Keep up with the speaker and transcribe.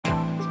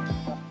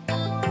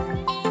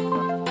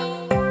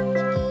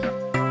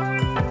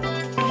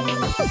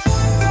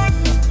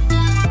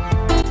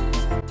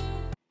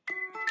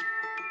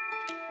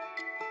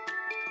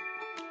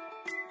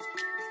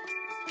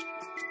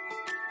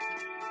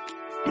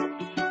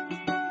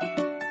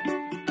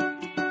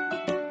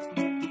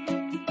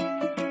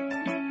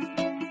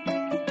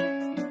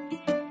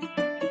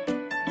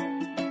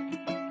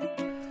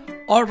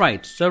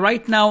Alright, so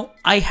right now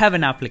I have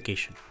an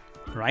application,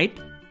 right?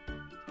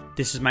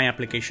 This is my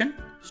application,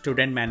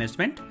 student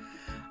management.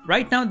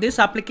 Right now this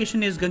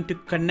application is going to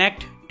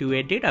connect to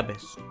a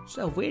database.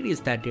 So where is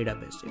that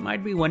database? You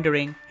might be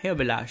wondering, hey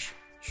Vilash,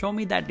 show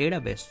me that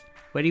database.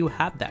 Where do you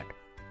have that?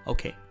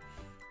 Okay,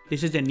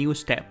 this is a new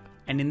step,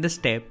 and in this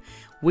step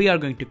we are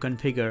going to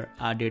configure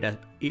our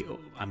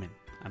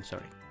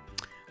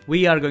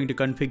we are going to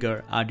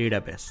configure our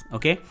database.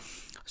 Okay,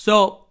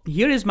 so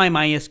here is my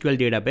MySQL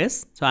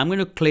database. So I'm going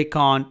to click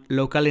on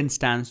local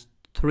instance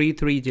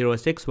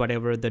 3306,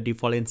 whatever the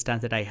default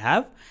instance that I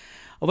have.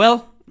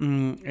 Well,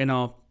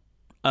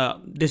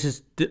 this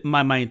is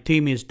my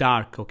theme is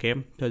dark. Okay,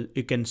 so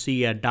you can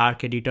see a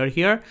dark editor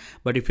here,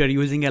 but if you're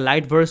using a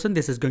light version,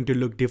 this is going to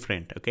look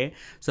different. Okay,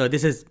 so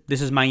this is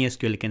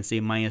MySQL. You can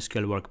see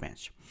MySQL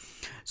workbench.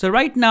 So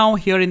right now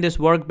here in this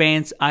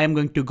workbench, I am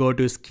going to go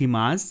to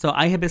schemas. So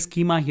I have a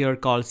schema here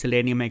called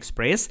Selenium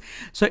Express.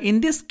 So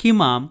in this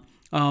schema,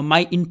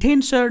 my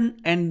intention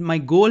and my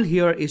goal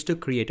here is to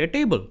create a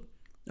table.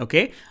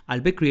 Okay,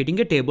 I'll be creating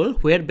a table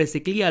where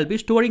basically I'll be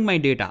storing my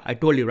data. I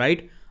told you,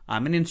 right?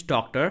 I'm an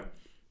instructor.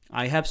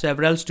 I have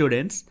several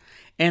students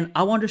and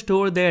I want to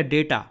store their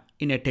data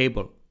in a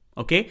table.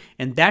 Okay,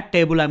 and that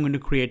table I'm going to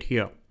create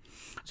here.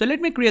 So let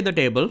me create the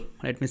table.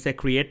 Let me say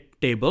create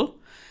table.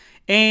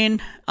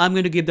 And I'm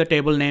going to give the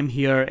table name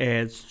here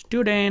as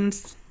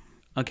students.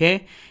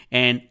 Okay,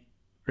 and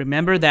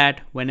remember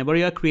that whenever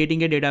you are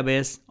creating a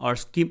database or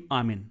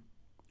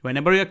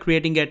whenever you are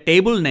creating a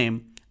table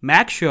name,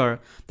 make sure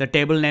the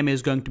table name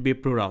is going to be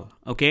plural.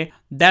 Okay,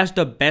 that's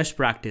the best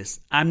practice.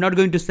 I'm not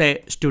going to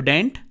say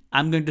student,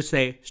 I'm going to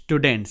say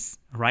students,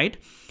 right?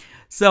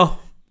 So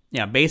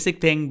yeah, basic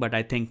thing, but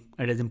I think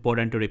it is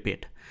important to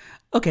repeat.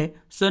 Okay,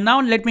 so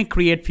now let me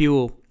create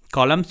few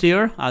columns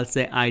here. I'll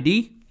say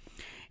ID.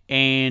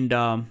 And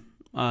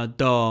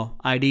the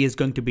ID is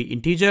going to be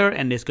integer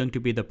and it's going to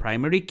be the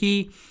primary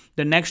key.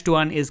 The next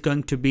one is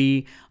going to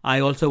be, I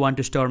also want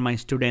to store my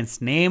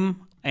student's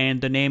name, and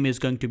the name is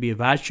going to be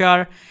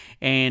varchar,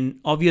 and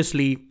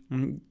obviously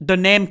the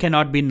name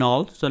cannot be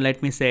null. So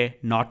let me say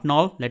not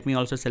null. Let me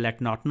also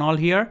select not null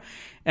here.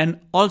 And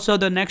also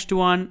the next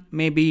one,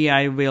 maybe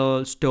I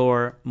will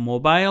store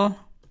mobile.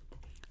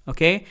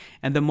 Okay,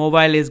 and the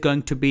mobile is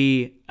going to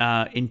be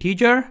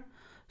integer.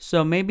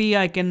 So maybe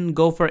I can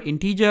go for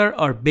integer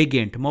or big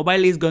int.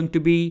 Mobile is going to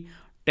be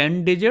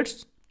 10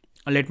 digits.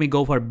 Let me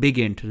go for big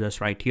int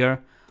just right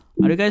here.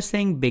 Are you guys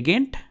saying big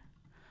int?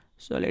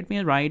 So let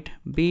me write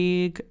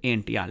big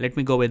int. Yeah, let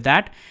me go with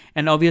that.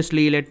 And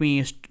obviously let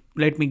me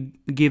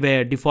give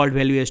a default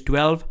value as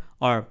 12,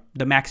 or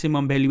the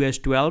maximum value as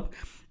 12.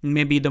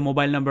 Maybe the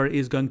mobile number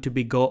is going to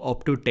be go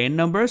up to 10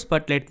 numbers,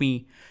 but let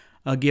me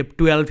give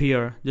 12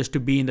 here just to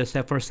be in the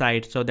safer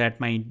side so that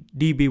my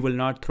DB will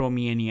not throw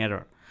me any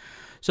error.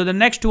 So the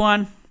next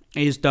one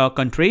is the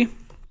country,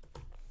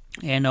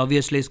 and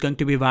obviously it's going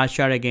to be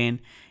varchar again,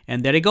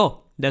 and there you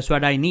go. That's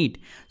what I need.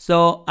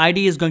 So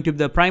ID is going to be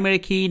the primary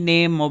key,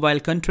 name,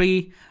 mobile,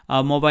 country.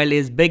 Mobile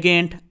is big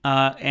int,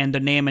 and the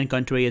name and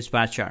country is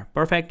varchar.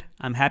 Perfect.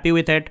 I'm happy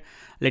with it.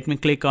 Let me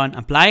click on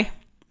apply.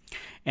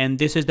 And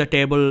this is the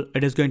table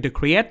it is going to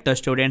create, the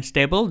students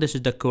table. This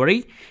is the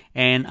query,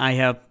 and I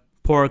have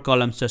 4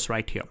 columns just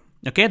right here.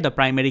 Okay, the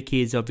primary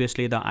key is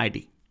obviously the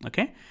ID.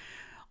 Okay.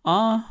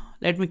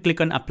 Let me click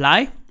on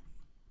apply.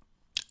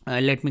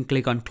 Let me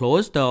click on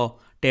close. The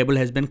table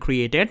has been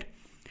created,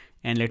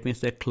 and let me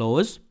say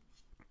close.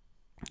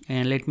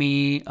 And let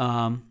me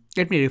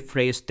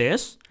refresh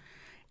this,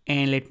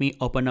 and let me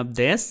open up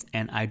this,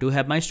 and I do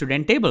have my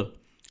student table.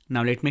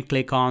 Now let me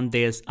click on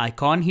this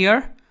icon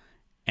here,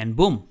 and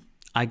boom,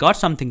 I got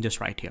something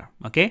just right here.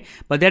 Okay,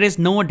 but there is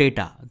no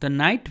data. The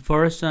night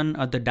version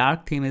of the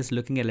dark theme is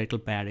looking a little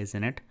bad,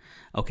 isn't it?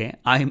 Okay,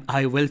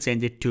 I will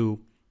change it to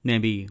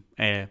maybe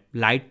a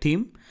light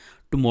theme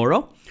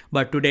tomorrow,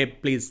 but today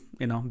please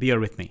bear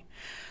with me.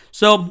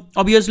 So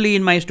obviously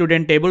in my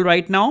student table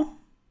right now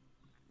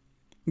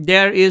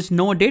there is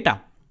no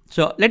data.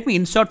 So let me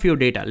insert few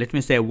data. Let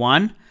me say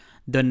one,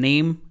 the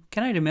name.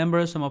 Can I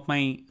remember some of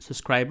my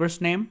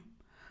subscribers name?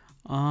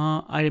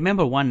 I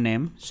remember one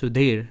name,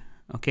 Sudhir.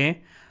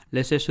 Okay,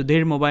 let's say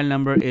Sudhir mobile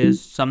number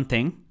is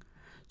something.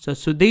 So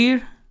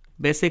Sudhir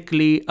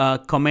basically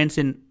comments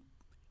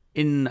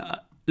in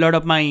lot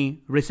of my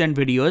recent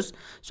videos,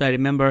 so I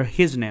remember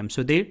his name,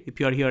 Sudhir. If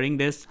you are hearing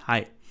this,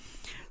 hi.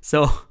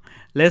 So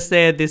let's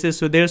say this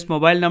is Sudhir's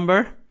mobile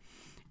number,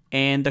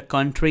 and the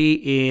country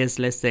is,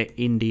 let's say,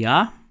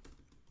 India.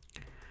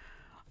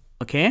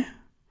 Okay,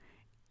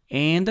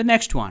 and the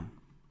next one,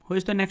 who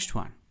is the next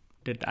one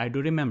that I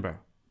do remember?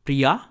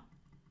 Priya.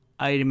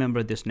 I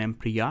remember this name,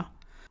 Priya.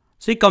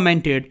 She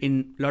commented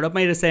in a lot of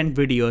my recent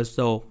videos,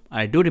 so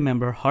I do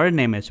remember her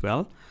name as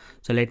well.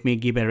 So let me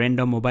give a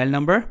random mobile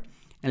number.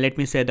 And let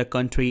me say the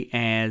country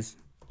as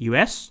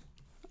US.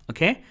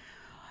 Okay,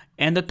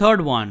 and the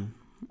third one,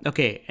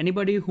 okay,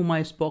 anybody whom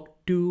I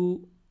spoke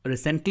to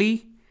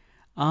recently.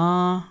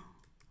 Let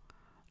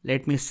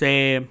me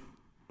say,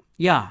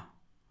 yeah,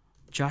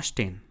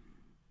 Justin.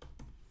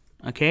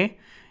 Okay,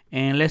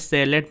 and let's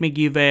say, let me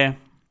give a,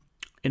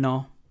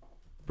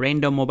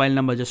 random mobile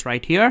number just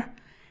right here,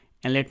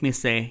 and let me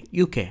say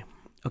UK.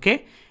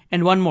 Okay,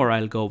 and one more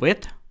I'll go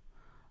with,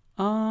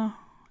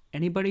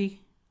 anybody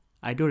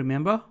I do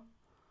remember,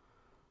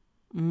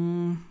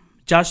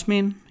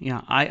 Jasmine.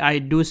 Yeah, I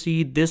do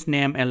see this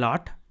name a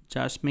lot,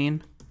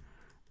 Jasmine.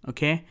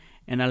 Okay,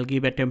 and I'll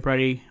give a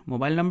temporary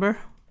mobile number,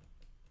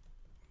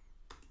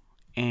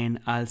 and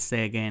I'll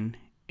say again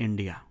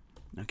India.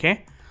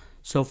 Okay,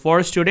 so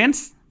for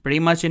students, pretty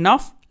much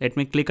enough. Let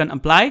me click on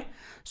apply.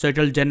 So it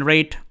will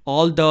generate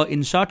all the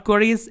insert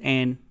queries,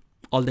 and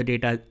all the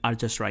data are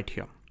just right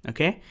here.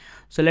 Okay,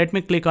 so let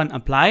me click on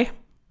apply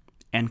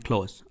and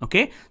close.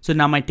 Okay, so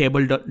now my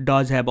table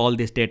does have all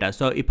this data.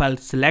 So if I'll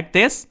select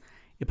this,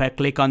 if I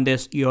click on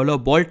this yellow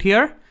bolt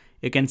here,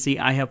 you can see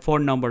I have 4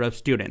 number of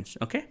students.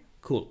 Okay,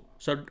 cool.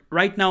 So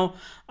right now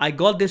I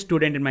got this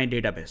student in my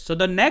database. So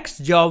the next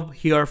job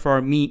here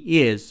for me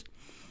is,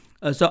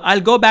 so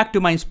I'll go back to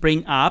my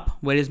Spring app.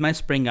 Where is my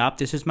Spring app?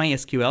 This is my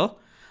SQL.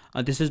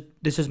 This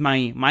is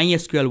my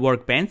MySQL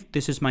workbench.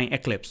 This is my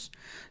Eclipse.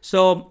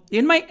 So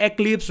in my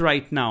Eclipse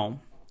right now,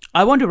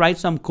 I want to write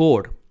some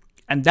code,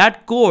 and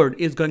that code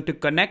is going to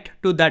connect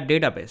to that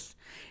database.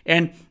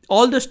 And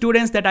all the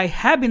students that I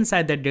have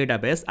inside that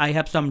database, I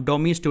have some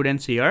dummy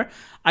students here.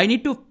 I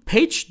need to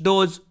fetch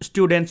those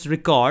students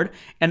record,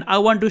 and I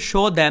want to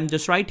show them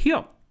just right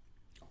here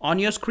on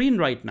your screen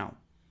right now.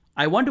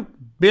 I want to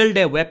build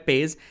a web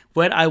page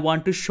where I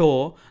want to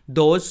show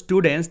those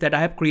students that I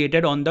have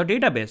created on the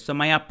database. So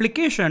my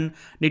application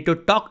need to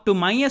talk to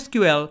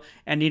MySQL,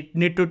 and it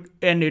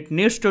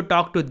needs to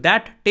talk to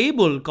that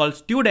table called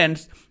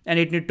students, and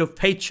it need to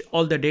fetch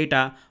all the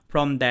data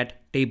from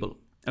that table.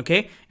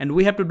 Okay, and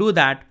we have to do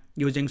that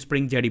using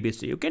Spring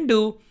JDBC. You can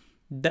do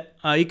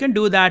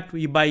that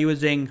by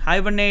using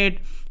Hibernate.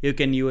 You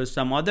can use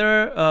some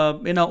other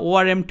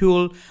ORM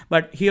tool,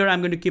 but here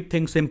I'm going to keep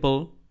things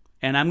simple,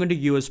 and I'm going to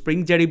use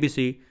Spring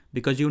JDBC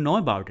because you know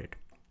about it.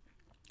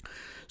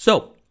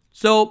 So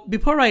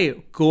before I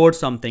code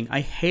something, I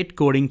hate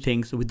coding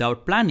things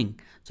without planning.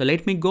 So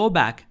let me go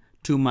back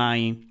to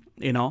my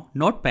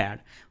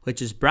notepad,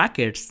 which is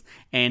brackets,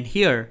 and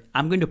here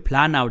I'm going to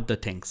plan out the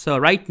things. So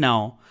right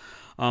now,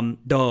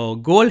 the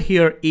goal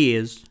here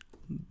is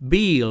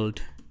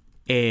build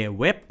a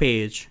web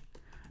page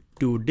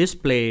to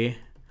display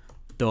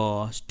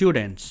the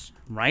students,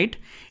 right?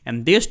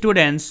 And these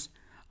students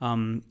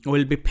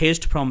will be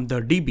paged from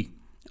the DB.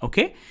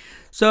 Okay,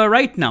 so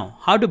right now,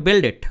 how to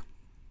build it?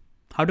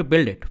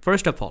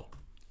 First of all,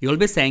 you'll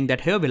be saying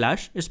that, hey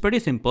Vilash, it's pretty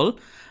simple.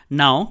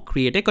 Now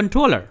create a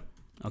controller.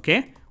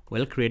 Okay,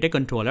 we'll create a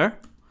controller.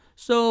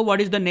 So what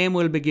is the name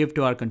we'll be give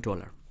to our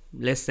controller?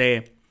 Let's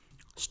say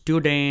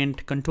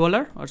student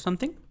controller or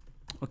something.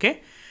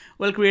 Okay,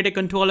 we'll create a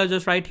controller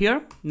just right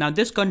here. Now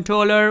this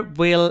controller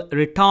will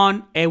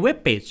return a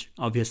web page.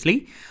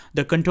 Obviously,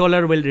 the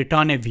controller will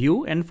return a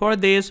view, and for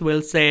this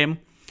we'll say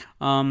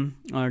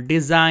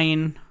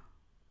design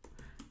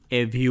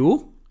a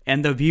view,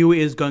 and the view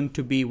is going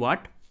to be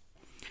what?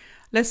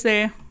 Let's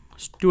say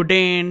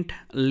student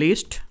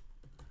list.jsp.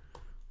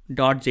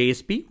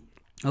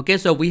 Okay,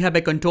 so we have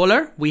a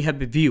controller, we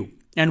have a view,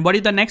 and what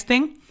is the next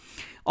thing?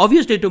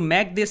 Obviously, to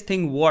make this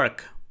thing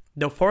work,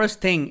 the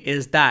first thing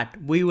is that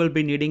we will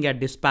be needing a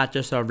dispatcher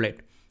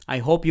servlet. I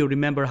hope you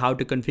remember how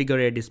to configure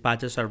a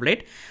dispatcher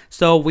servlet.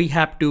 So we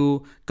have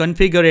to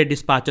configure a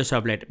dispatcher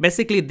servlet.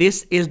 Basically,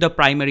 this is the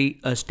primary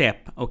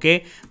step.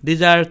 Okay,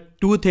 these are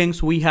 2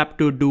 things we have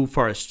to do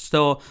first.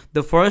 So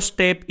the first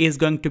step is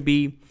going to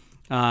be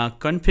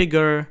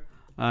configure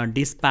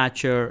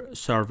dispatcher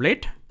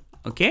servlet.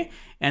 Okay,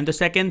 and the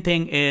second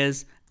thing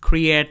is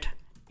create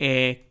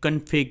a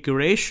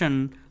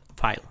configuration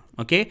file.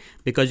 Okay,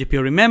 because if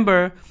you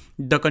remember,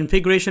 the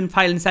configuration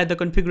file, inside the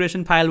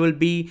configuration file will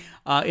be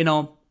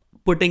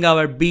putting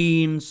our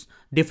beans,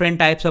 different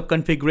types of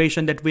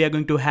configuration that we are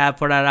going to have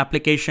for our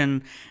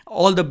application.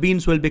 All the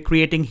beans will be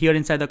creating here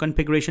inside the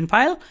configuration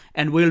file,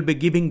 and we'll be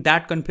giving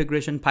that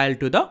configuration file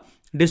to the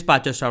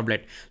dispatcher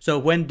servlet. So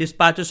when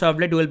dispatcher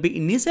servlet will be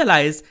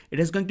initialized, it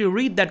is going to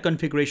read that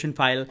configuration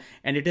file,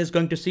 and it is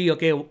going to see,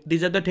 okay,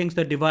 these are the things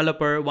the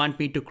developer want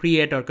me to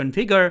create or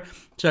configure.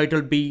 So it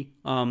will be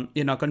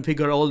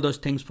configure all those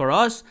things for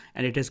us,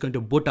 and it is going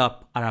to boot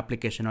up our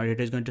application, or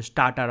it is going to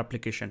start our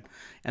application.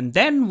 And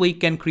then we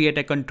can create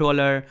a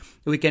controller,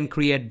 we can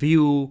create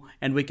view,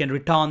 and we can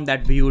return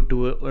that view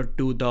to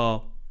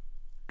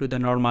the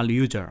normal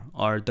user,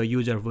 or the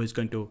user who is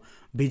going to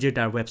visit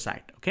our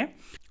website. Okay,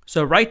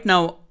 so right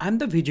now I'm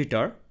the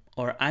visitor,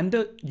 or I'm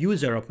the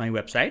user of my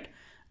website.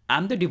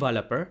 I'm the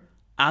developer,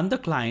 I'm the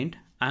client,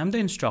 I'm the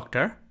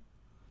instructor,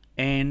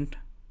 and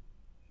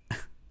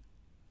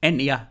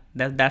yeah,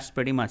 that's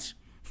pretty much.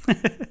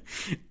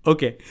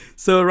 Okay,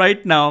 so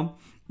right now,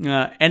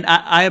 and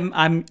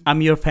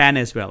I'm your fan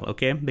as well.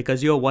 Okay,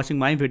 because you're watching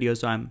my video,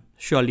 so I'm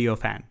surely your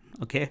fan.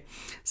 Okay,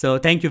 so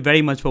thank you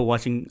very much for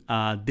watching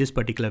this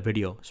particular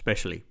video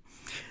especially.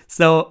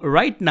 So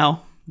right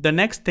now, the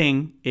next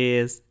thing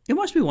is, you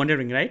must be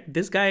wondering, right?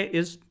 This guy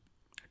is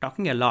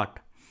talking a lot.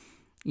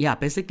 Yeah,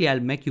 basically I'll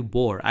make you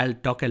bored. I'll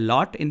talk a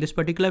lot in this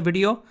particular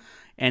video.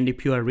 And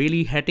if you are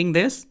really hating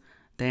this,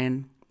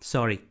 then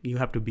sorry, you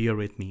have to bear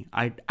with me.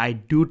 I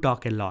do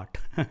talk a lot.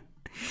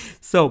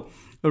 So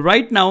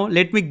right now,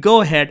 let me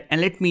go ahead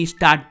and let me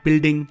start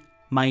building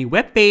my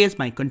web page,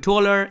 my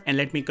controller, and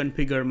let me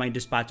configure my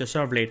dispatcher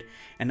servlet.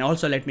 And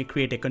also let me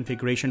create a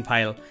configuration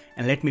file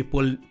and let me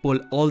pull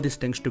all these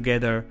things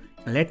together.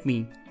 And let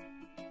me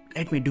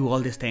do all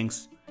these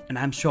things. And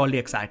I'm surely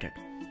excited.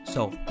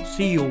 So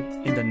see you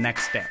in the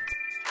next step.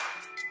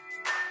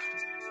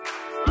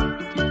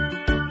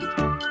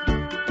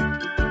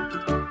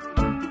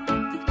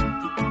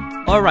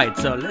 Alright,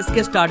 so let's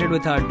get started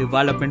with our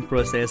development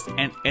process.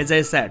 And as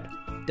I said,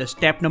 the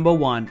step number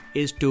 1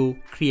 is to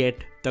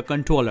create the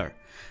controller.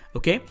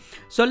 Okay,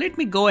 so let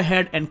me go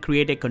ahead and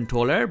create a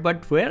controller,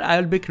 but where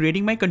I'll be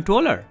creating my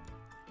controller?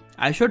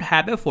 I should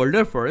have a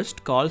folder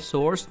first called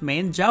source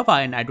main Java,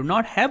 and I do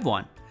not have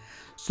one.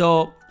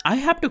 So I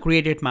have to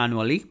create it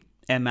manually,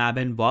 a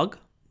mabin bug.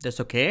 That's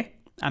okay.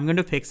 I'm going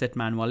to fix it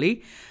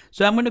manually.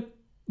 So I'm going to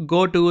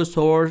go to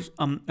source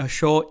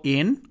show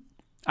in.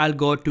 I'll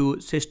go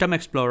to System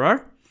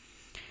Explorer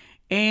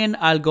and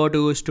I'll go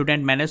to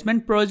Student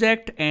Management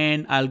Project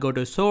and I'll go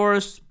to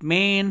Source,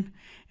 Main,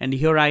 and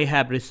here I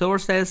have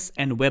Resources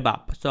and Web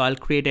App. So I'll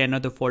create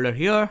another folder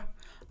here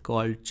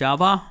called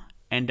Java,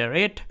 enter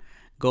it,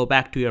 go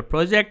back to your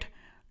project,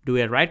 do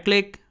a right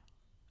click,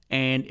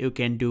 and you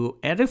can do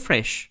a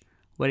refresh.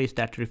 Where is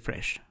that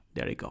refresh?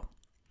 There you go.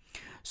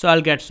 So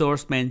I'll get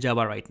source main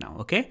Java right now.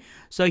 Okay.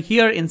 So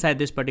here inside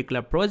this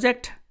particular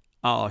project,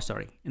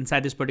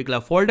 inside this particular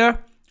folder,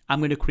 I'm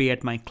going to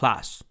create my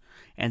class.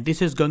 And this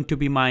is going to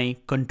be my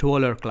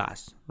controller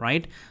class,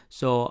 right?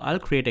 So I'll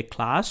create a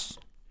class.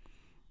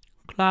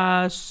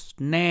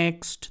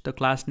 Next, the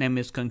class name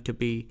is going to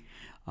be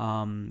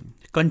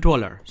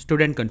controller,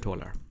 student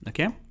controller.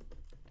 Okay.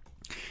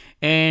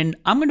 And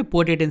I'm going to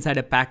put it inside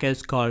a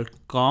package called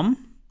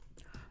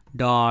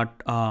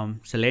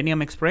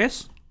com.selenium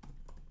express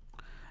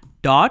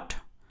dot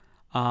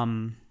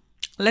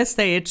let's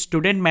say it's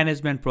student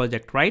management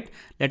project, right?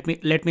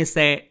 Let me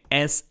say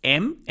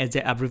SM as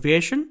an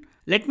abbreviation.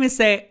 Let me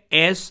say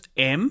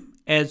SM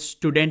as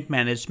student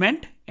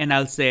management, and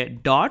I'll say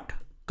dot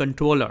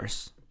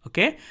controllers.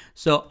 Okay,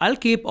 so I'll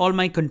keep all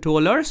my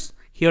controllers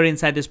here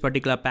inside this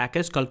particular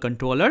package called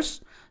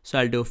controllers. So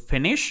I'll do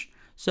finish.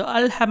 So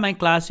I'll have my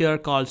class here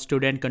called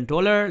student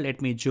controller.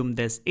 Let me zoom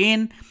this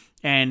in.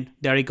 And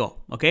there you go.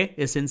 Okay,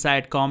 it's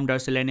inside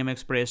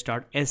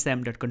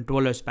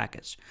com.seleniumexpress.sm.controllers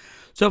package.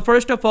 So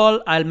first of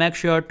all, I'll make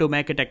sure to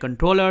make it a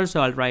controller. So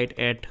I'll write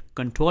it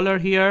controller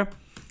here,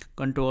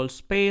 control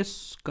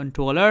space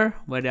controller.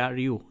 Where are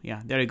you?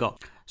 Yeah, there you go.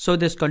 So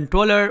this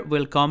controller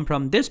will come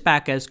from this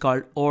package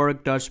called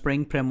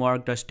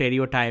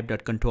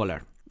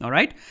org.springframework.stereotype.controller. All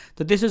right.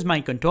 So this is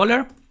my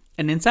controller,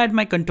 and inside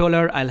my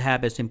controller, I'll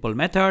have a simple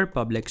method,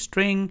 public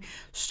string,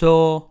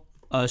 so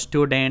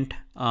student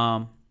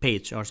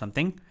page or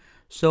something,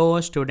 so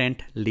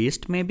student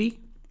list maybe.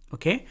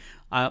 Okay,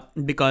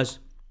 because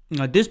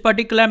this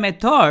particular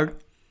method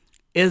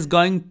is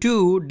going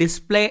to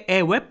display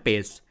a web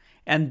page,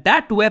 and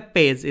that web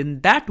page,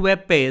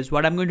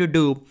 what I'm going to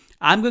do,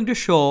 I'm going to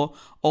show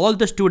all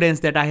the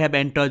students that I have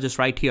entered just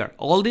right here.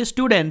 All these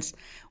students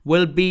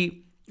will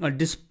be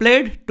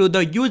displayed to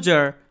the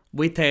user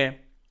with a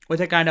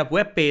kind of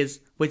web page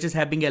which is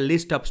having a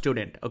list of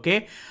student.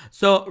 Okay,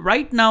 so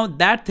right now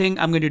that thing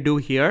I'm going to do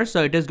here.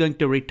 So it is going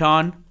to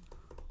return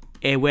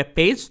a web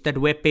page. That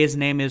web page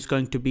name is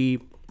going to be,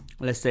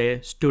 let's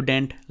say,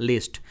 student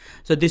list.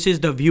 So this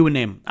is the view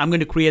name. I'm going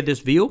to create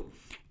this view,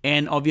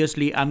 and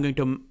obviously I'm going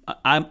to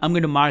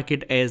mark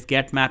it as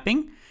get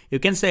mapping. You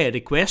can say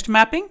request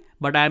mapping,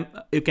 but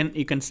you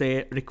can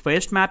say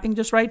request mapping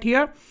just right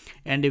here,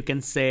 and you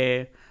can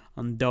say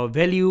the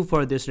value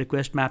for this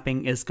request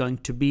mapping is going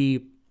to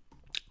be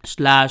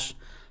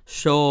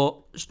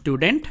 /show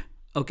student,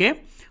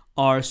 okay,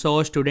 or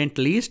show student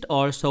list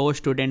or show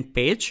student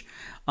page.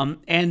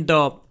 And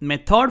the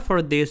method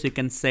for this, you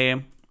can say,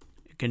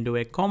 you can do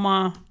a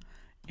comma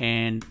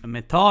and a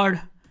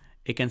method.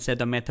 You can say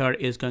the method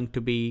is going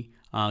to be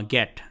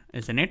get,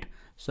 isn't it?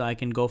 So I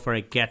can go for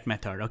a get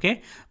method.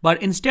 Okay,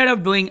 but instead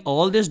of doing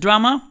all this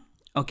drama,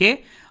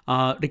 okay,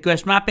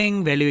 request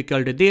mapping, value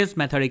equal to this,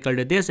 method equal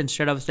to this,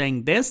 instead of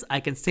saying this, I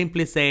can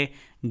simply say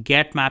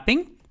get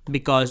mapping,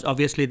 because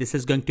obviously this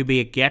is going to be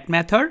a get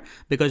method,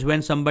 because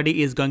when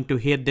somebody is going to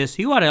hit this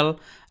URL,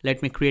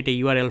 let me create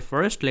a URL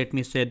first. Let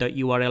me say the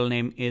URL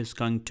name is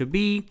going to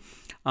be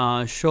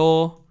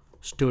show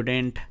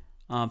student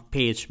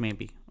page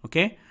maybe.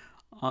 Okay,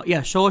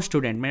 yeah, show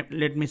student.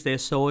 Let me say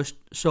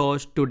show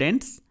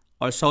students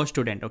or show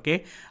student.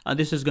 Okay,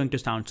 this is going to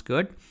sound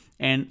good.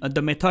 And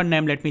the method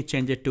name, let me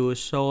change it to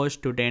show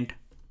student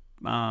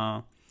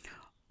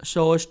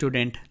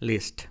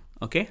list.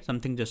 Okay,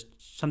 something just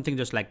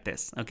like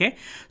this. Okay,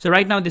 so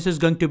right now this is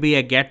going to be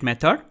a get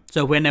method.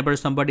 So whenever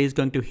somebody is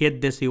going to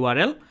hit this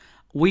URL,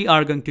 we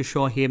are going to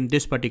show him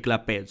this particular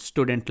page,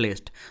 student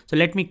list. So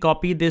let me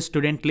copy this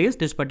student list,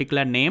 this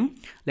particular name.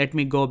 Let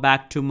me go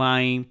back to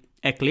my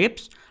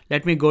Eclipse.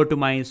 Let me go to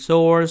my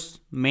source,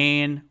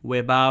 main,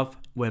 web app,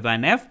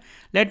 webnf.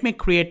 Let me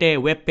create a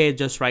web page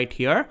just right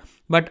here.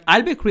 But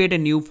I'll be create a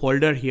new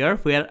folder here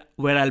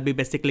where I'll be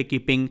basically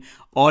keeping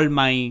all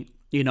my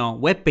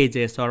web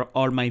pages or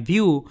all my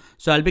view.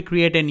 So I'll be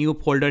create a new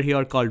folder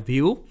here called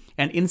view.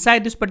 And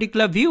inside this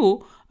particular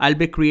view, I'll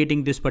be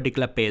creating this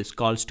particular page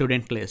called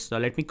student list. So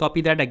let me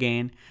copy that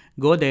again,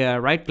 go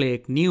there, right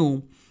click,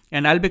 new,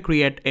 and I'll be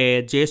create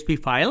a JSP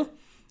file.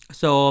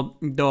 So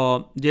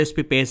the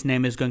JSP page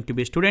name is going to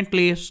be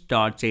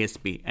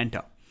studentlist.jsp,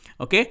 enter.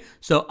 Okay,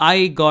 so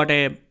I got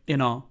a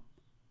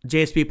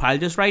JSP file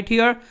just right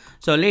here.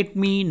 So let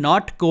me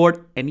not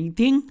code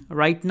anything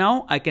right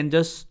now. I can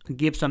just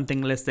give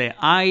something, let's say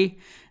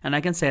and I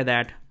can say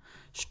that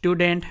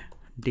student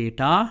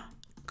data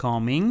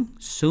coming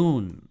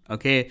soon.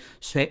 Okay,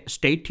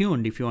 stay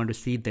tuned if you want to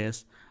see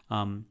this,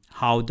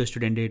 how the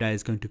student data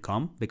is going to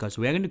come, because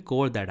we are going to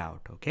code that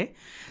out. Okay,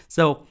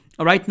 so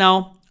right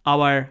now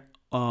our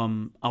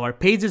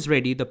page is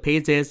ready. The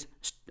page is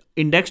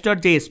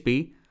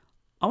index.jsp.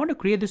 I want to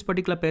create this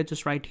particular page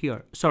just right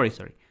here. Sorry.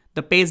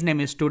 The page name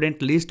is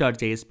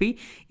studentlist.jsp.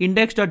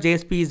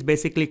 Index.jsp is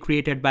basically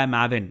created by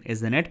Maven,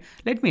 isn't it?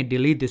 Let me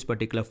delete this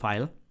particular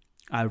file.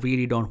 I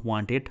really don't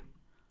want it.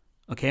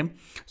 Okay,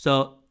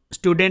 so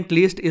student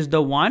list is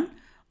the one.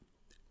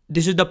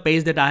 This is the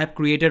page that I have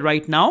created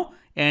right now.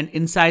 And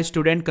inside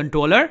student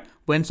controller,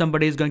 when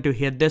somebody is going to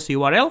hit this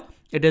URL,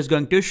 it is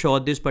going to show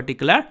this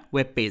particular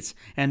web page.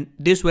 And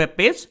this web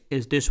page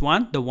is this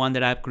one, the one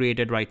that I have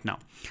created right now.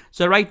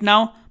 So right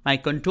now my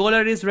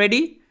controller is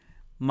ready.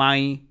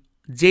 My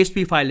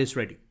JSP file is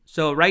ready.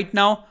 So right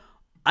now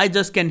I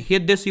just can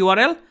hit this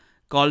URL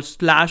called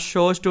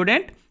 /show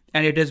student,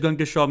 and it is going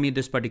to show me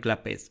this particular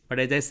page. But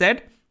as I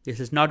said, this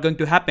is not going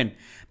to happen,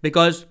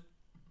 because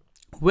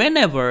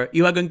whenever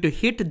you are going to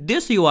hit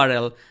this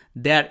URL,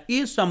 there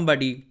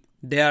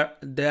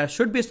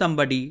should be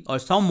somebody or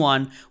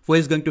someone who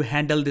is going to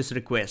handle this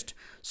request.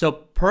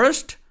 So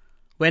first,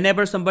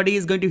 whenever somebody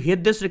is going to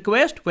hit this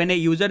request, when a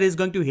user is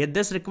going to hit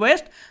this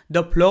request,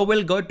 the flow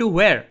will go to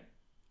where?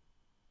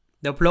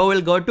 The flow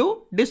will go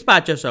to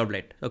dispatcher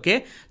servlet.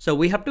 Okay, so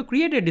we have to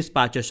create a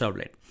dispatcher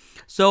servlet.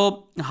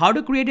 So how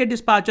to create a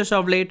dispatcher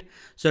servlet?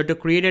 So to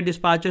create a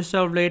dispatcher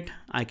servlet,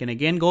 I can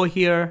again go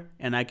here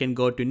and I can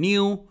go to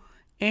new,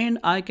 and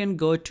I can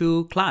go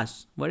to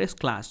class. What is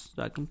class?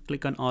 So I can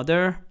click on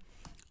other.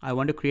 I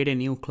want to create a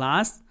new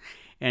class,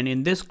 and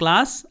in this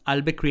class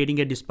I'll be creating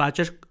a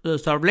dispatcher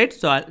servlet.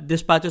 So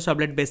dispatcher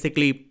servlet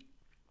basically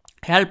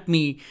help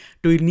me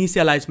to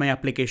initialize my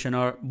application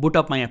or boot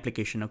up my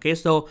application. Okay,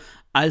 so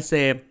I'll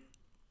say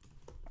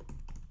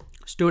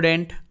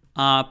student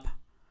app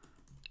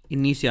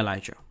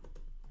initializer.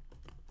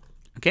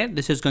 Okay,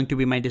 this is going to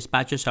be my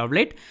dispatcher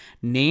servlet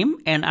name,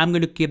 and I'm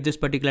going to keep this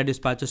particular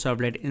dispatcher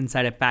servlet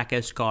inside a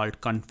package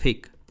called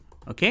config.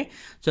 Okay,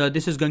 so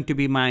this is going to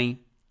be my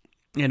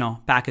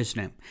package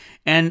name.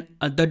 And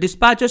the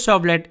dispatcher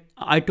servlet,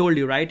 I told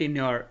you, right, in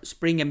your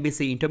Spring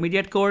MVC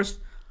intermediate course,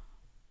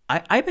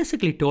 I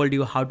basically told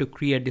you how to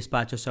create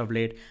dispatcher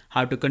servlet,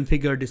 how to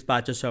configure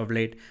dispatcher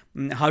servlet,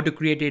 how to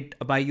create it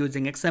by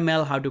using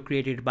XML, how to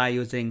create it by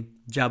using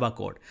Java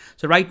code.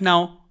 So right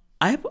now,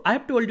 I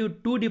have told you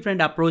two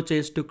different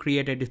approaches to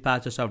create a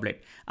dispatcher servlet.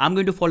 I'm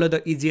going to follow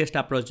the easiest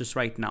approaches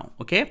right now.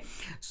 Okay,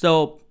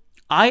 so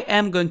I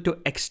am going to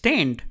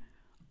extend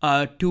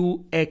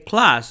to a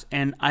class,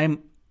 and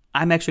I'm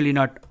actually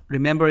not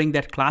remembering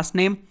that class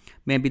name.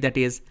 Maybe that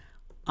is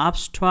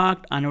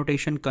abstract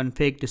annotation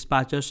config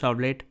dispatcher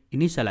servlet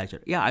initializer.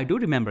 Yeah, I do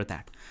remember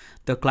that.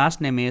 The class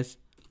name is,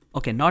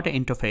 okay, not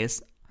an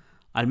interface.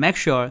 I'll make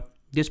sure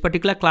this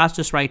particular class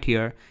just right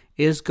here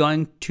is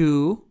going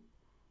to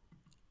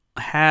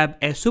have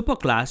a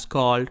superclass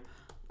called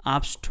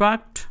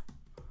abstract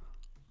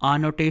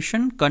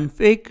annotation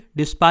config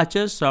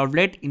dispatcher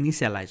servlet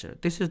initializer.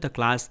 This is the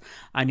class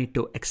I need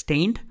to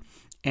extend,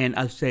 and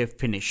I'll say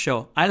finish.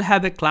 So I'll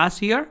have a class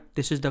here.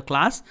 This is the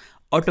class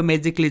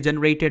automatically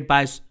generated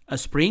by a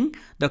Spring.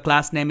 The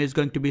class name is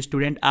going to be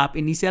student app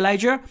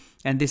initializer,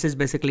 and this is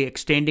basically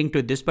extending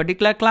to this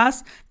particular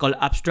class called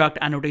abstract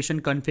annotation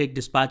config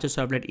dispatcher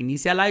servlet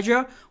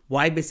initializer.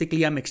 Why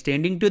basically I'm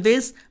extending to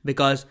this?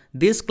 Because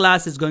this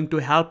class is going to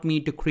help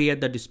me to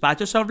create the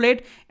dispatcher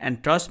servlet,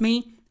 and trust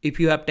me, if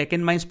you have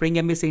taken my Spring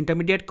MVC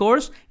intermediate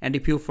course and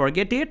if you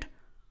forget it,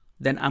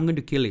 then I'm going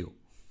to kill you.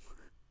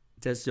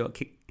 Just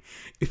joking.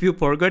 If you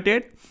forgot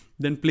it,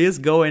 then please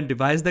go and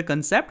revise the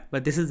concept.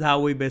 But this is how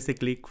we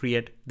basically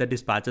create the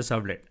dispatcher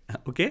servlet.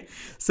 Okay,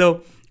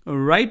 so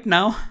right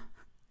now,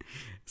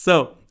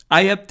 so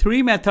I have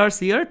three methods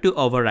here to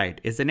override,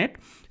 isn't it?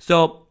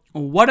 So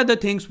what are the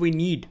things we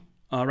need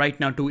right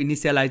now to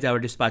initialize our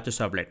dispatcher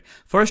servlet?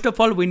 First of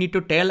all, we need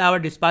to tell our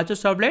dispatcher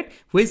servlet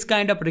which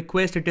kind of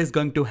request it is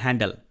going to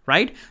handle,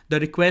 right? The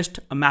request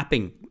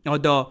mapping or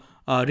the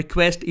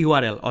request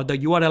URL or the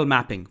URL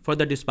mapping for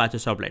the dispatcher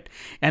servlet.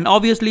 And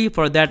obviously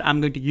for that, I'm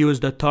going to use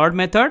the third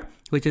method,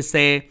 which is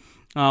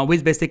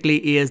which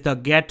basically is the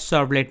get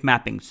servlet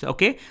mappings.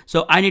 Okay,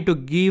 so I need to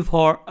give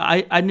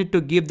I need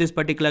to give this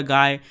particular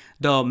guy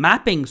the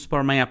mappings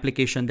for my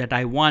application that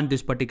I want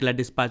this particular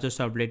dispatcher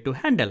servlet to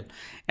handle.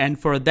 And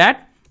for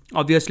that,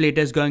 obviously it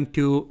is going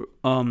to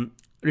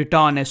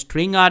return a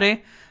string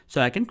array.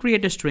 So I can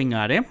create a string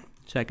array.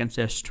 So I can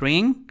say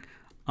string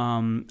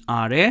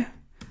array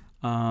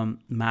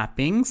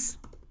mappings.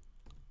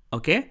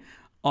 Okay,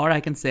 or I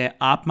can say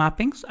app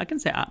mappings. I can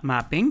say app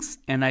mappings,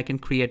 and I can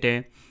create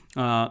a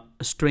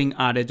string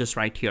array just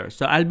right here.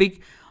 So I'll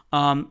be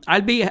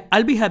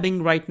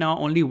having right now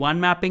only one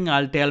mapping.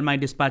 I'll tell my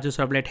dispatcher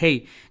servlet,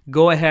 hey,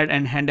 go ahead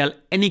and handle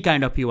any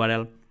kind of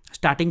URL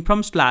starting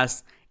from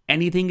 /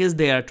 anything is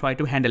there, try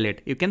to handle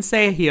it. You can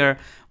say here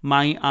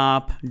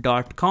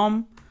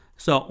myapp.com.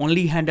 So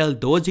only handle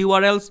those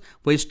URLs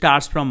which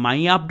starts from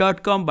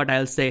myapp.com, but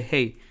I'll say,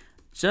 hey,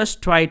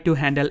 just try to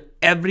handle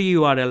every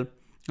URL.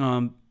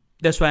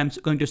 That's why I'm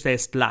going to say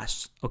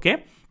 /.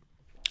 Okay,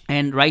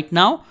 and right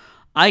now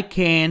I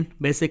can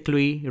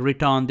basically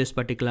return this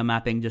particular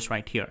mapping just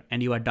right here,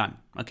 and you are done.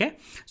 Okay,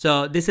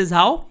 so this is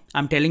how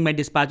I'm telling my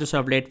dispatcher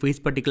servlet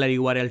which particular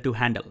URL to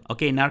handle.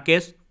 Okay, in our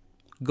case,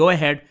 go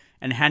ahead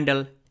and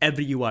handle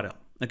every URL.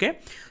 Okay,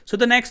 so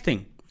the next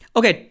thing.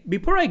 Okay,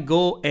 before I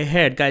go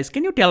ahead, guys,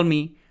 can you tell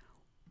me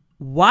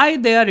why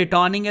they are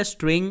returning a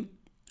string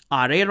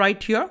array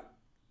right here?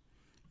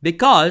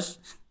 Because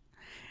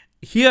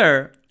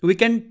here we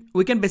can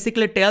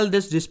basically tell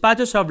this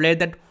dispatcher servlet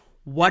that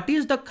what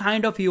is the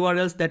kind of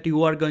URLs that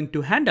you are going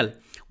to handle.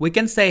 We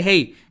can say,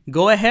 hey,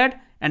 go ahead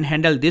and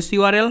handle this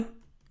URL,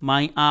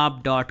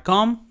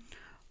 myapp.com.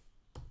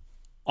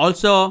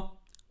 Also,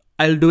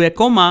 I'll do a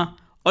comma,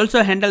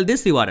 also handle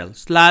this URL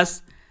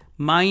 /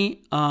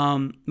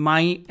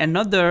 my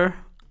another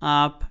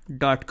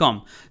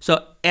app.com.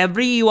 So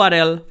every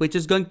URL which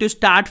is going to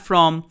start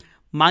from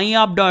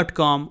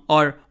myapp.com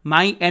or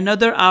my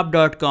another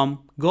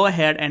app.com, go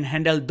ahead and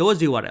handle those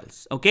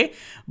URLs. Okay,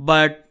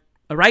 but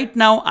right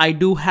now I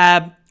do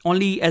have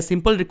only a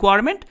simple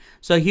requirement.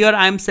 So here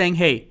I'm saying,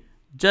 hey,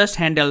 just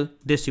handle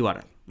this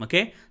URL.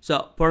 Okay,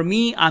 so for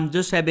me, I'm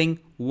just having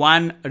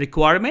one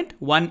requirement,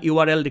 one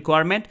URL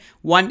requirement,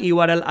 one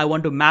URL. I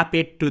want to map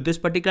it to this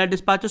particular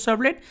dispatcher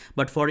servlet.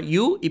 But for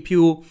you, if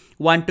you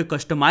want to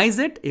customize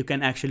it, you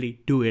can actually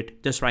do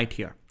it just right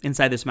here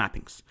inside this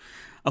mappings.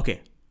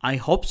 Okay, I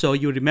hope so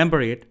you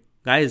remember it,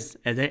 guys.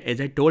 As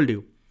I told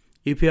you,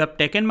 if you have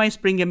taken my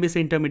Spring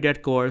MVC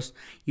intermediate course,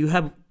 you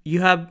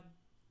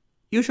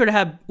should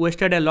have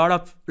wasted a lot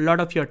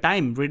of your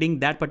time reading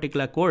that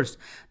particular course.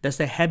 That's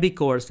a heavy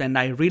course, and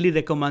I really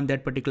recommend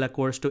that particular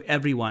course to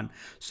everyone.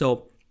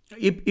 So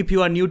if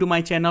you are new to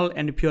my channel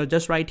and if you are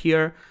just right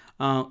here,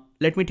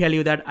 let me tell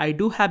you that I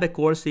do have a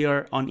course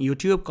here on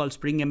YouTube called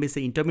Spring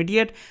MVC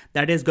Intermediate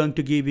that is going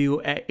to give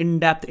you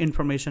in-depth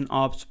information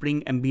of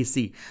Spring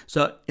MVC.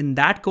 So in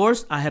that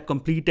course, I have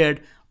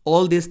completed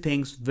all these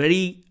things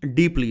very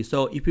deeply.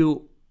 So if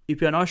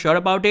you're not sure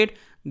about it,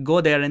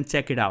 go there and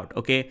check it out.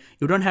 Okay,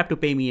 you don't have to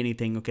pay me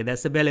anything. Okay,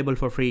 that's available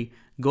for free.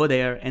 Go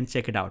there and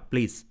check it out,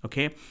 please.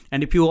 Okay,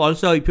 and if you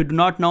do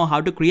not know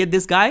how to create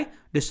this guy,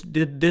 this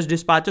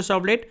dispatcher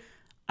servlet,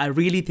 I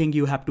really think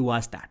you have to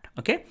ask that.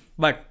 Okay,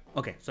 but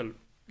okay, so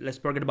let's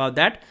forget about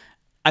that.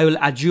 I will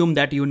assume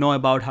that you know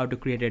about how to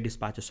create a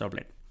dispatcher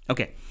servlet.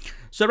 Okay,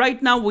 so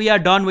right now we are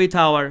done with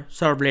our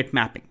servlet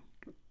mapping.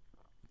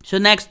 So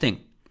next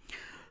thing.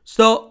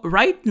 So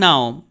right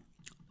now,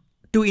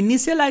 to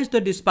initialize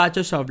the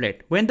dispatcher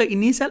servlet, when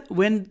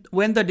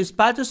the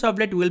dispatcher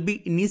servlet will be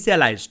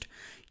initialized,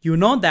 you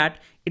know that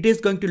it is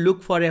going to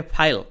look for a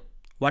file.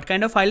 What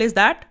kind of file is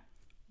that?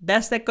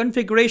 That's the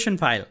configuration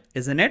file,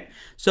 isn't it?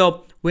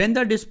 So when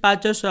the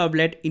dispatcher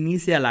servlet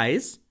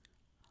initialize,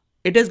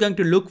 it is going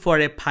to look for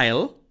a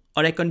file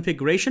or a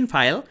configuration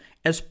file,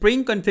 a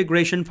Spring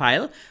configuration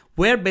file,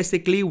 where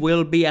basically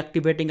we'll be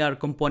activating our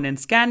component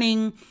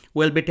scanning.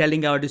 We'll be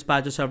telling our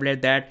dispatcher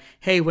servlet that,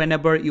 hey,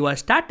 whenever you are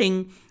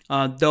starting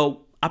the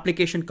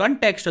application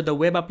context or the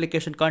web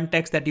application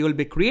context that you will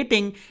be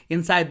creating,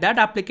 inside that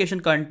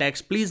application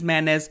context, please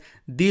manage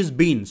these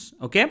beans.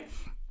 Okay,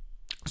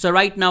 so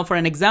right now, for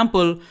an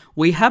example,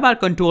 we have our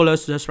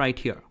controllers just right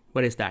here.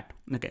 Where is that?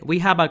 Okay, we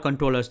have our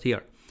controllers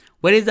here.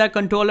 Where is our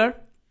controller?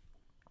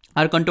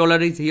 Our controller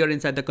is here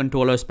inside the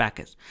controllers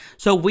package.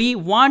 So we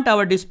want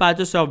our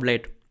dispatcher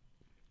servlet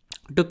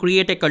to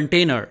create a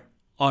container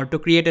or to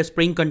create a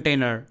Spring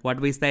container, what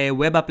we say a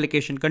web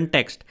application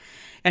context.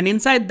 And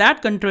inside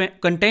that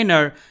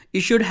container,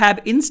 you should have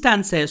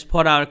instances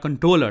for our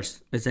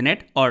controllers, isn't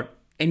it? Or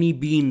any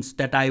beans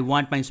that I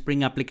want my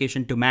Spring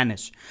application to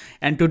manage.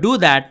 And to do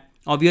that,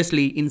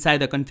 obviously inside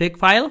the config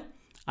file,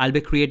 I'll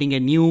be creating a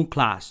new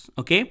class.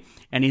 Okay.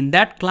 And in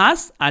that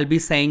class, I'll be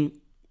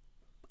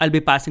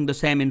passing the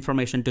same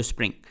information to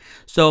Spring.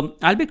 So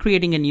I'll be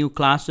creating a new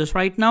class just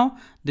right now.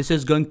 This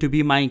is going to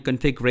be my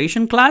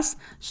configuration class.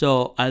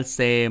 So I'll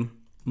say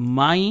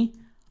my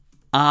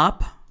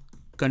app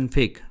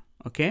config.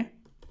 Okay,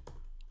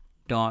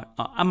 dot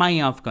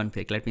my off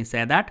config. Let me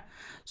say that.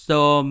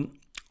 So,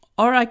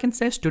 or I can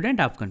say student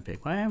app config.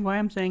 Why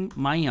I'm saying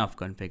my off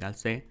config? I'll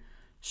say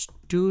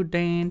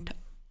student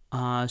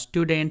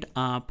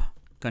app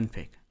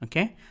config.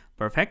 Okay,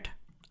 perfect.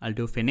 I'll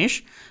do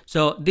finish.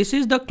 So this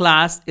is the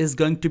class is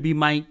going to be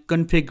my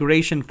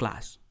configuration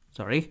class.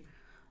 Sorry,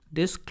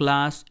 this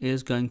class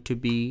is going to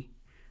be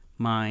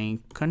my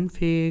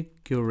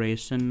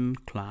configuration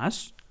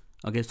class.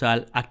 Okay, so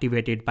I'll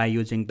activate it by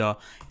using the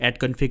add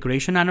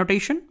configuration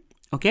annotation.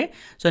 Okay,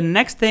 so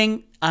next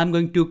thing, I'm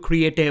going to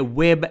create a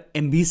web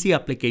MVC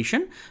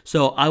application.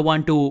 So I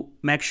want to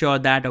make sure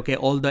that, okay,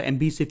 all the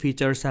MVC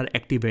features are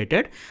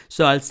activated.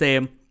 So I'll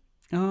say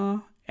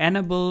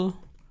enable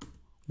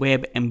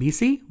web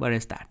MVC. Where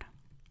is that?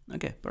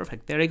 Okay,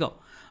 perfect. There you go.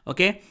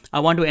 Okay, I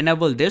want to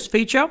enable this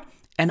feature.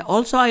 And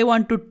also I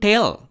want to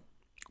tell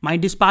my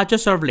dispatcher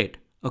servlet,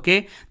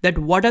 okay, that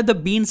what are the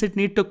beans it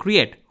need to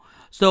create.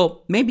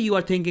 So maybe you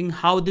are thinking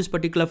how this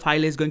particular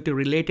file is going to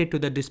relate it to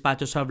the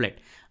dispatcher servlet.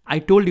 I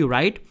told you,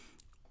 right?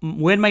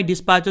 When my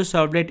dispatcher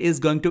servlet is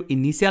going to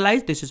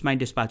initialize, this is my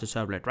dispatcher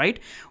servlet, right?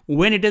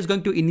 When it is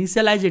going to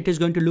initialize, it is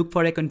going to look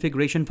for a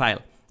configuration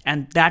file.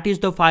 And that is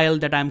the file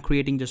that I'm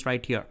creating just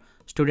right here,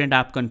 student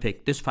app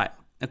config, this file.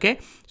 Okay,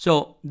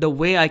 so the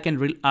way I can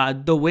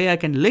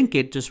link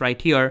it just right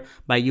here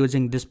by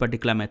using this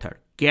particular method,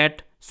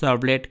 get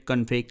servlet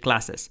config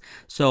classes.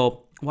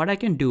 So what I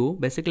can do,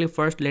 basically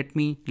first let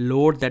me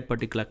load that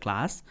particular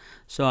class.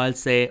 So I'll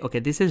say, okay,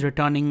 this is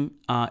returning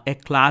a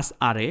class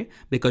array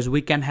because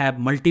we can have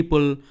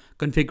multiple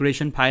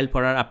configuration file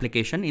for our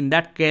application. In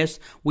that case,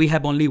 we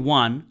have only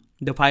one.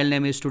 The file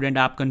name is student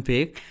app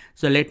config.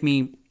 So let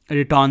me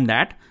return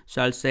that.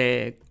 So I'll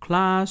say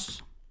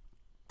class.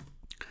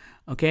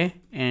 Okay,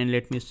 and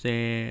let me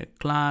say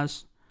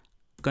class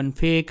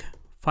config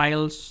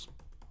files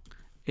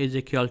is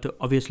equal to,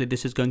 obviously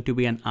this is going to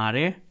be an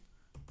array.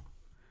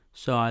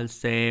 So I'll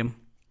say,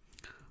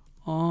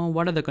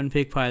 what are the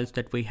config files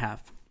that we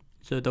have?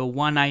 So the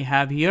one I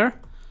have here,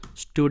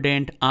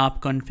 student app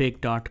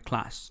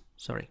config.class,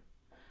 sorry,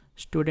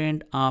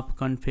 student app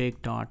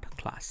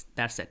config.class.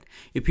 That's it.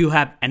 If you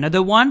have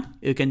another one,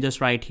 you can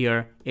just write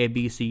here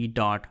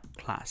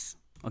abc.class.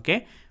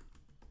 Okay.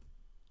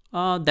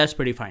 That's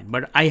pretty fine,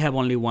 but I have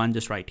only one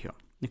just right here.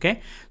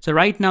 Okay, so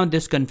right now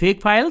this config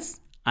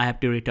files, I have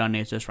to return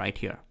it just right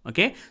here.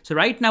 Okay, so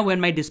right now when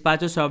my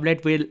dispatcher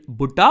servlet will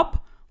boot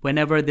up,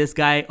 whenever this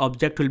guy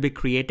object will be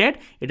created,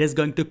 it is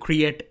going to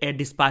create a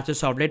dispatcher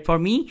servlet for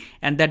me,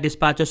 and that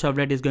dispatcher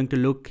servlet is going to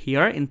look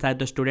here inside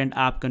the student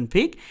app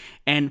config,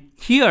 and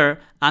here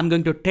I'm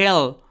going to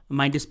tell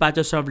my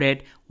dispatcher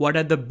servlet what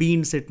are the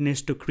beans it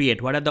needs to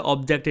create, what are the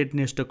object it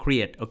needs to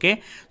create.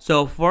 Okay,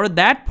 so for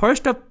that,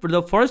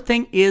 the first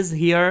thing is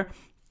here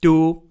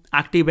to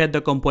activate the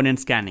component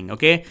scanning.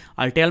 Okay,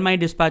 I'll tell my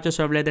dispatcher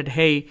servlet that,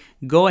 hey,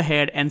 go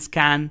ahead and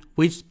scan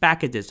which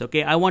packages.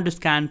 Okay, I want to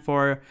scan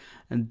for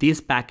this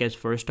package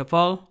first of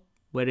all.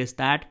 Where is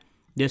that?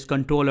 This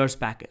controllers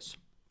package.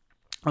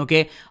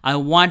 Okay, I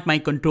want my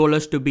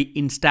controllers to be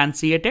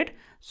instantiated,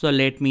 so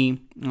let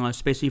me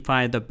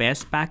specify the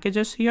best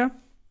packages here,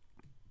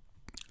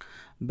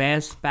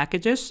 best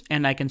packages,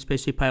 and I can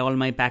specify all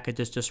my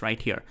packages just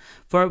right here.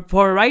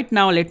 For right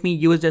now, let me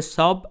use a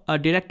sub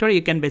directory.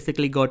 You can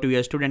basically go to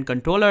your student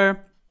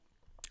controller,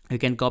 you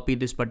can copy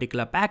this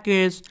particular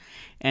package,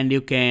 and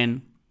you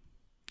can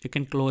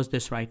close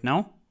this right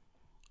now.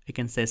 You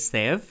can say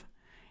save,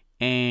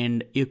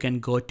 and you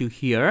can go to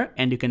here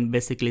and you can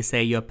basically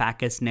say your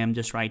package name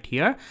just right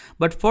here.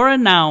 But for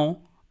now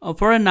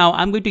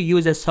I'm going to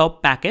use a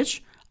sub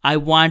package. I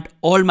want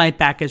all my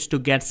package to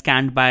get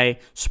scanned by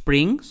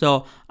Spring.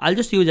 So I'll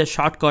just use a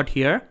shortcut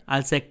here.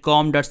 I'll say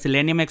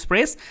com.selenium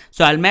express.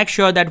 So I'll make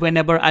sure that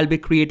whenever I'll be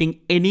creating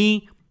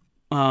any,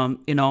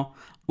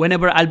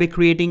 whenever I'll be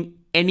creating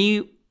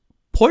any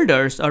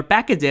folders or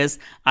packages,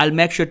 I'll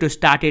make sure to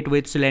start it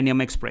with Selenium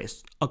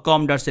Express or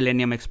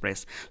com.selenium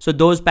express. So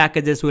those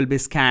packages will be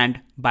scanned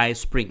by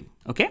Spring.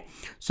 Okay.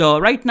 So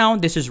right now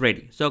this is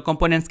ready. So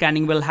component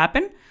scanning will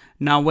happen.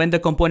 Now, when the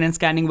component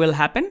scanning will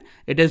happen,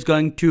 it is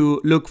going to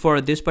look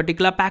for this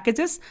particular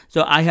packages.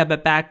 So I have a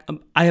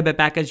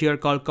package here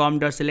called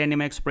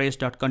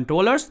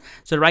com.seleniumexpress.controllers.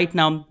 So right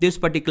now, this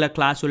particular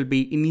class will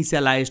be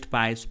initialized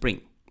by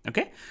Spring.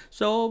 Okay.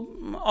 So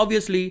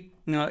obviously,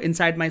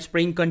 inside my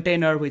Spring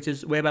container, which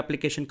is web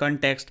application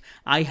context,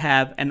 I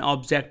have an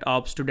object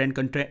of student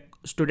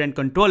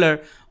controller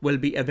will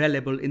be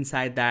available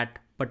inside that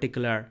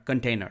particular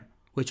container,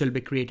 which will be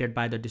created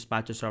by the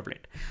dispatcher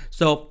servlet.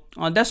 So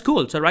that's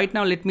cool. So right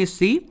now, let me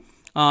see.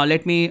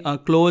 Let me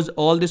close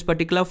all these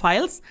particular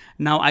files.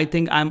 Now I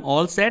think I'm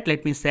all set.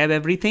 Let me save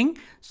everything.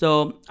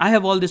 So I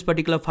have all these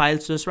particular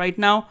files just right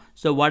now.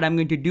 So what I'm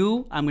going to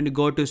do, I'm going to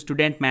go to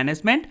student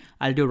management.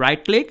 I'll do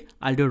right click,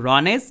 I'll do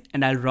run as,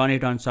 and I'll run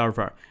it on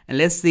server. And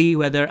let's see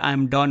whether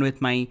I'm done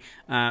with my,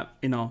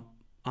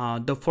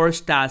 the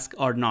first task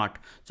or not.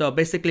 So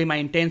basically my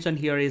intention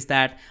here is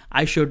that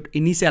I should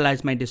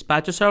initialize my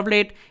dispatcher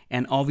servlet,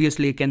 and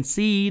obviously you can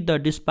see the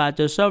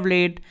dispatcher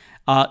servlet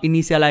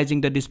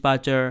initializing the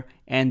dispatcher,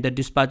 and the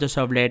dispatcher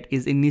servlet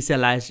is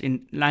initialized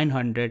in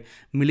 900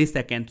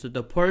 milliseconds. So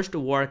the first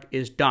work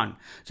is done.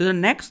 So the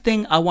next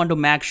thing I want to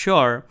make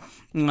sure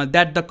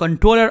that the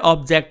controller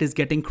object is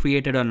getting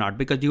created or not,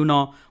 because you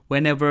know,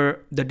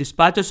 whenever the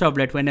dispatcher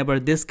servlet, whenever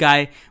this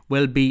guy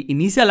will be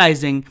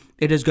initializing,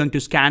 it is going to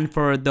scan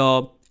for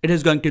it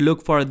is going to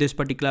look for this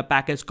particular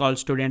package called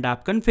student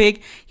app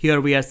config. Here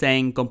we are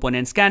saying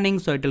component scanning,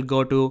 so it will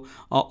go to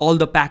all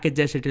the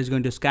packages. It is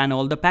going to scan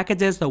all the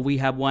packages. So we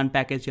have one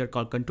package here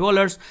called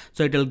controllers,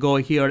 so it will go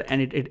here and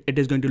it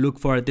is going to look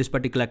for this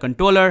particular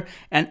controller,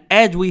 and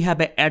as we have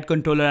a add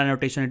controller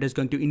annotation, it is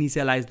going to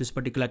initialize this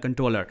particular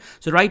controller.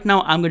 So right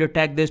now I'm going to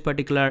tag this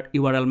particular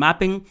URL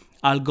mapping.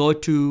 I'll go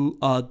to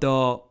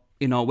the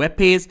web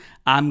page.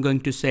 I'm going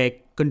to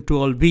say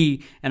Control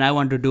V and I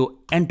want to do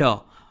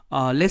enter.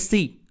 Let's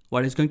see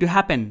what is going to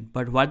happen.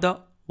 But what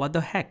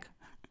the heck?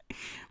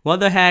 What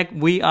the heck?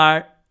 We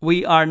are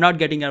not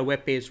getting our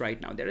web page right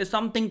now. There is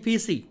something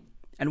fishy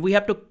and we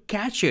have to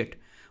catch it.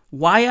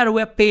 Why our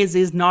web page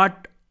is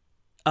not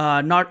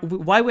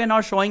why we're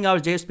not showing our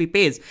JSP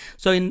page?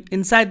 So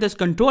inside this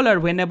controller,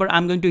 whenever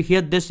I'm going to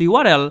hit this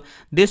URL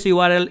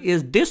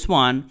is this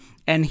one,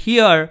 and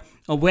here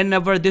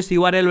whenever this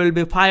URL will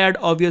be fired,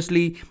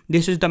 obviously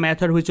this is the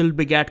method which will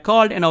be get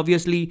called, and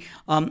obviously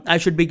I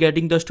should be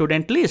getting the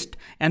student list.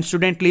 And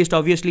student list,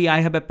 obviously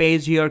I have a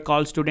page here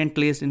called student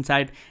list.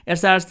 Inside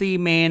src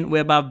main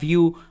web app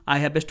view, I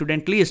have a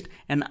student list,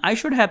 and I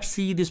should have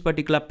seen this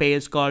particular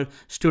page called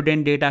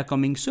student data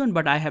coming soon,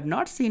 but I have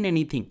not seen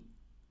anything.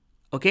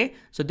 Okay,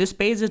 so this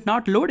page is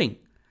not loading,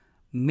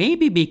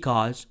 maybe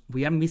because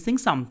we are missing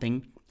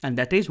something, and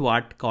that is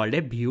what called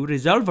a view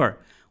resolver.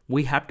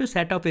 We have to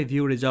set up a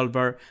view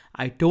resolver.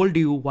 I told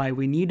you why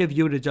we need a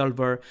view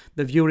resolver.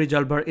 The view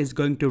resolver is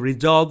going to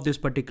resolve this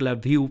particular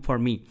view for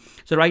me.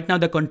 So right now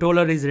the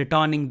controller is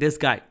returning this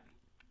guy,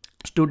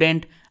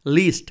 student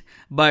list,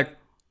 but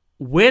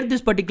where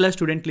this particular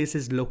student list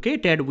is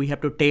located, we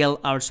have to tell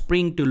our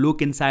Spring to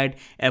look inside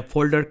a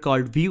folder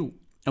called view.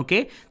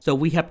 Okay, so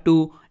we have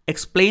to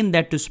explain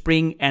that to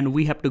Spring, and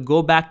we have to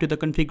go back to the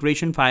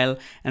configuration file,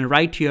 and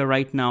right here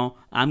right now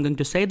I'm going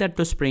to say that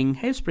to Spring,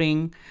 hey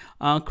Spring,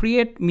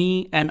 create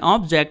me an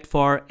object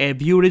for a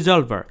view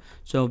resolver.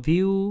 So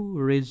view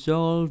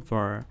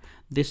resolver,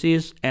 this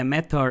is a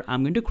method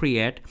I'm going to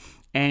create,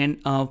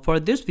 and for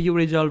this view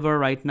resolver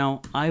right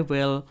now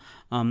I'll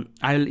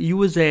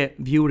use a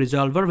view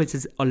resolver which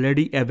is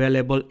already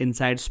available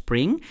inside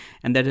Spring,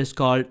 and that is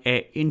called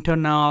a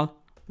internal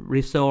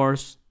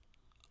resource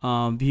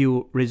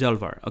view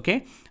resolver.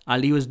 Okay,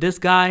 I'll use this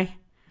guy.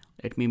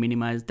 Let me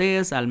minimize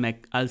this.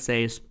 I'll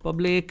say it's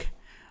public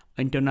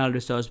internal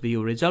resource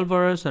view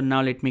resolver. So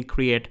now let me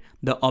create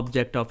the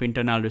object of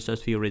internal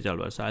resource view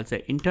resolver. So I'll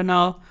say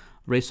internal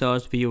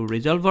resource view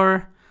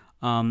resolver,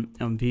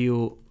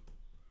 view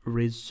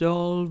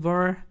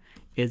resolver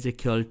is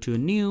equal to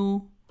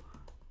new,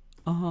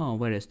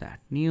 where is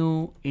that,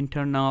 new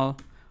internal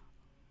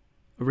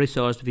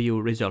resource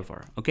view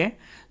resolver. Okay,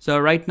 so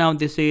right now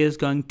this is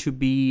going to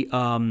be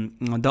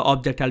the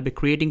object I'll be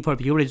creating for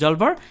view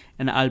resolver,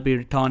 and I'll be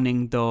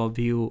returning the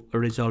view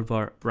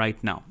resolver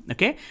right now.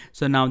 Okay,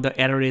 so now the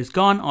error is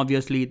gone.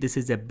 Obviously this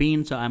is a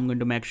bean, so I'm going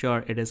to make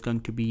sure it is going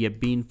to be a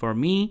bean for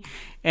me.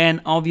 And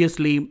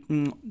obviously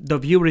the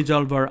view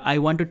resolver, I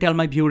want to tell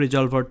my view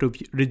resolver to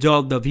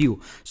resolve the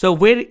view. So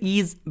where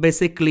is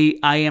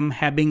basically I am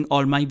having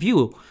all my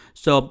view.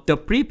 So the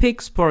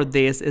prefix for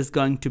this is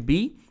going to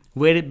be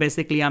where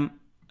basically I'm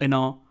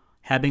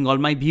having all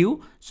my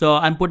view. So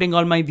I'm putting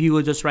all my view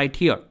just right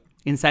here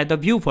inside the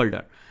view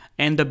folder,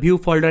 and the view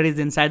folder is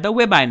inside the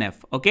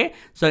webinf. Okay,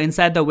 so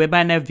inside the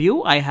webinf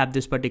view I have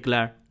this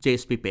particular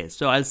JSP page.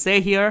 So I'll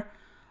say here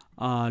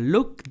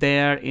look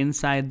there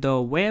inside the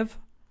web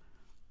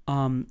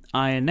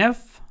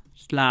inf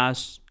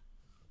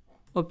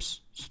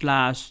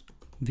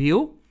 /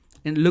 view,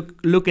 and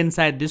look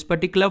inside this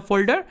particular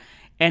folder,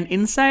 and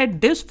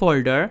inside this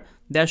folder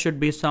there should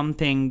be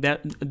something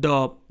that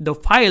the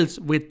files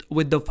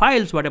with the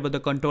files whatever the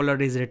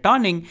controller is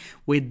returning,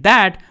 with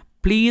that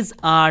please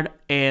add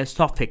a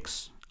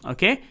suffix.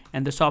 Okay,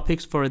 and the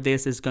suffix for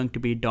this is going to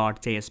be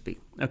 .jsp.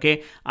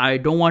 Okay, I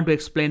don't want to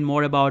explain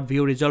more about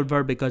view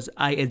resolver because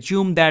I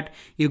assume that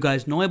you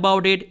guys know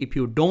about it. If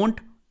you don't,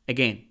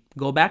 again,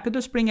 go back to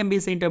the Spring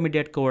MVC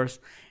intermediate course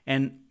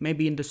and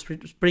maybe in the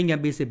Spring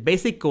MVC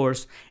basic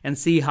course and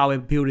see how a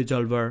view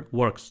resolver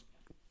works.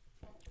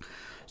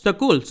 So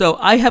cool. So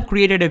I have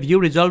created a view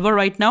resolver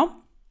right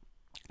now,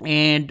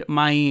 and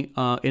my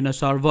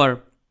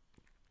server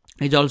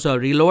is also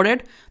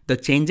reloaded the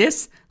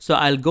changes. So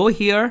I'll go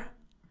here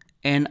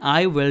and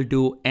I will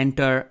do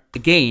enter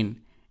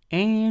again,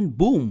 and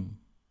boom,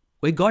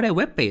 we got a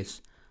web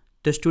page.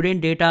 The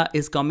student data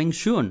is coming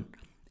soon,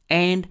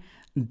 and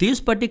this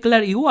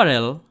particular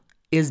URL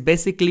is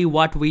basically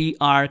what we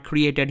are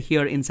created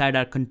here inside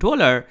our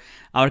controller.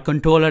 Our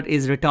controller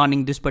is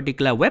returning this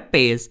particular web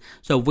page.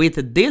 So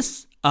with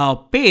this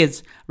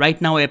page right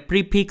now, a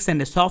prefix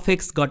and a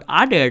suffix got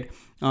added,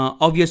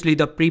 Obviously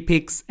the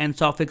prefix and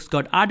suffix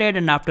got added,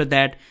 and after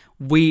that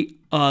we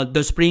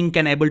the Spring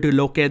can able to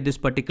locate this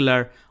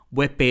particular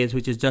web page,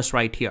 which is just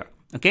right here.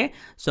 Okay,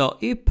 so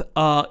if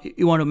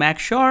you want to make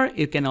sure,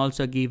 you can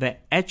also give a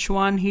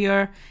h1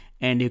 here,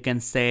 and you can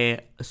say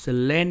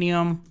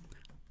Selenium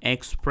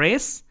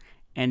Express,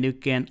 and you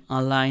can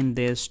align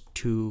this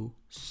to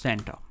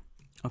center.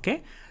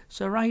 Okay,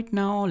 so right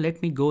now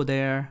let me go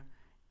there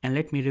and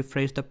let me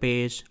refresh the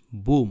page.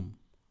 Boom,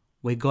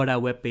 we got our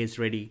web page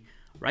ready.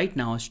 Right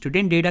now,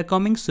 student data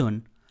coming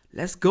soon.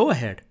 Let's go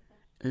ahead.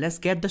 Let's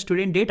get the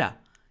student data.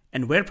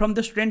 And where from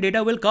the student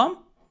data will come?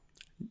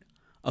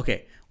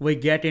 Okay, we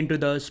get into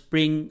the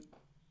Spring,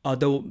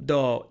 the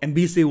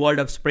MVC world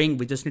of Spring.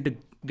 We just need to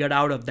get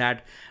out of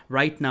that.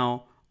 Right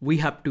now, we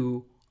have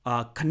to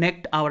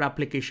connect our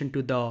application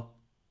to the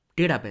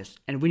database,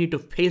 and we need to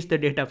fetch the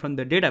data from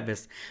the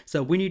database.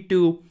 So we need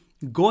to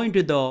go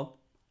into the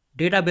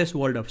database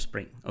world of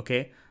Spring.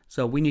 Okay,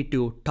 so we need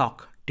to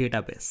talk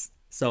database.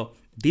 So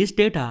this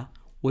data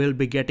we'll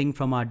be getting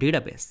from our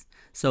database.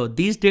 So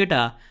these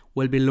data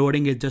will be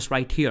loading it just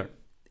right here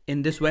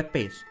in this web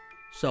page.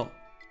 So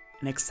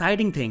an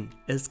exciting thing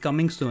is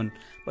coming soon.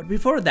 But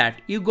before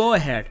that, you go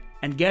ahead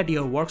and get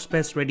your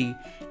workspace ready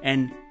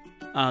and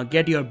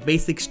get your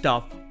basic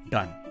stuff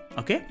done.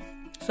 Okay,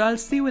 so I'll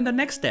see you in the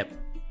next step.